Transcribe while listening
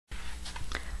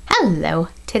Hello,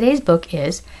 today's book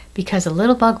is Because a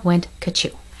Little Bug Went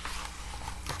Ka-choo.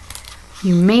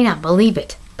 You may not believe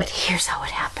it, but here's how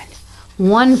it happened.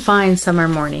 One fine summer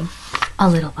morning, a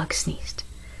little bug sneezed.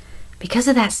 Because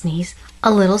of that sneeze,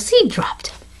 a little seed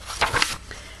dropped.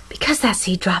 Because that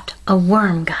seed dropped, a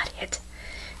worm got hit.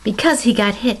 Because he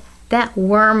got hit, that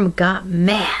worm got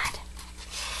mad.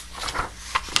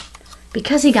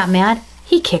 Because he got mad,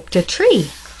 he kicked a tree.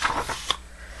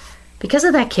 Because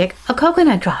of that kick, a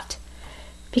coconut dropped.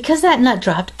 Because that nut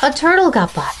dropped, a turtle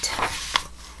got bopped.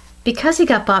 Because he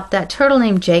got bopped, that turtle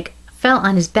named Jake fell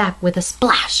on his back with a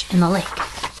splash in the lake.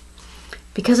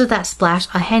 Because of that splash,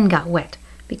 a hen got wet.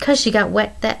 Because she got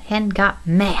wet, that hen got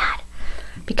mad.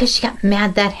 Because she got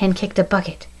mad, that hen kicked a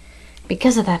bucket.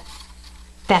 Because of that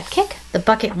kick, the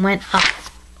bucket went up.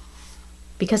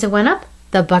 Because it went up,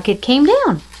 the bucket came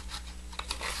down.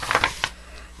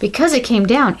 Because it came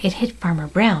down, it hit Farmer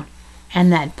Brown, and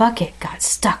that bucket got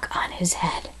stuck on his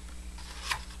head.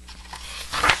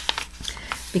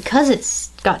 Because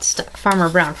it got stuck, Farmer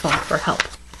Brown phoned for help.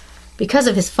 Because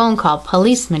of his phone call,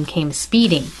 policemen came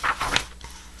speeding.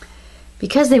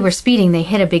 Because they were speeding, they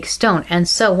hit a big stone, and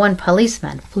so one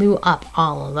policeman flew up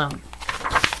all alone.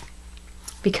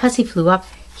 Because he flew up,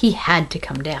 he had to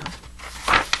come down.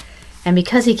 And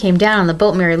because he came down on the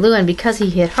boat Mary Lou, and because he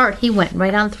hit hard, he went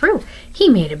right on through. He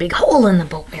made a big hole in the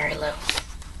boat Mary Lou.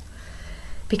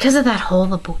 Because of that hole,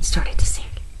 the boat started to sink.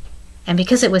 And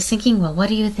because it was sinking, well, what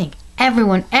do you think?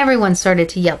 Everyone started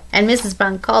to yell, and Mrs.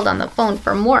 Brown called on the phone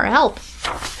for more help.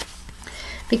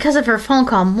 Because of her phone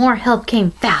call, more help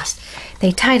came fast.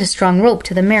 They tied a strong rope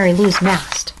to the Mary Lou's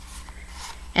mast.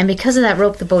 And because of that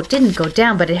rope, the boat didn't go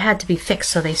down, but it had to be fixed,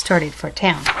 so they started for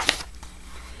town.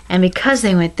 And because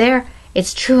they went there,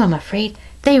 it's true, I'm afraid,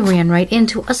 they ran right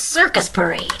into a circus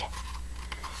parade.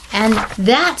 And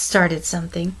that started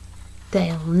something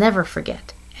they'll never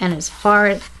forget. And as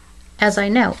far as I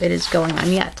know, it is going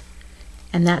on yet.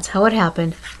 And that's how it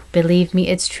happened. Believe me,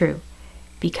 it's true.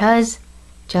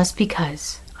 Just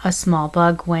because a small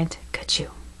bug went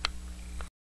ka-choo.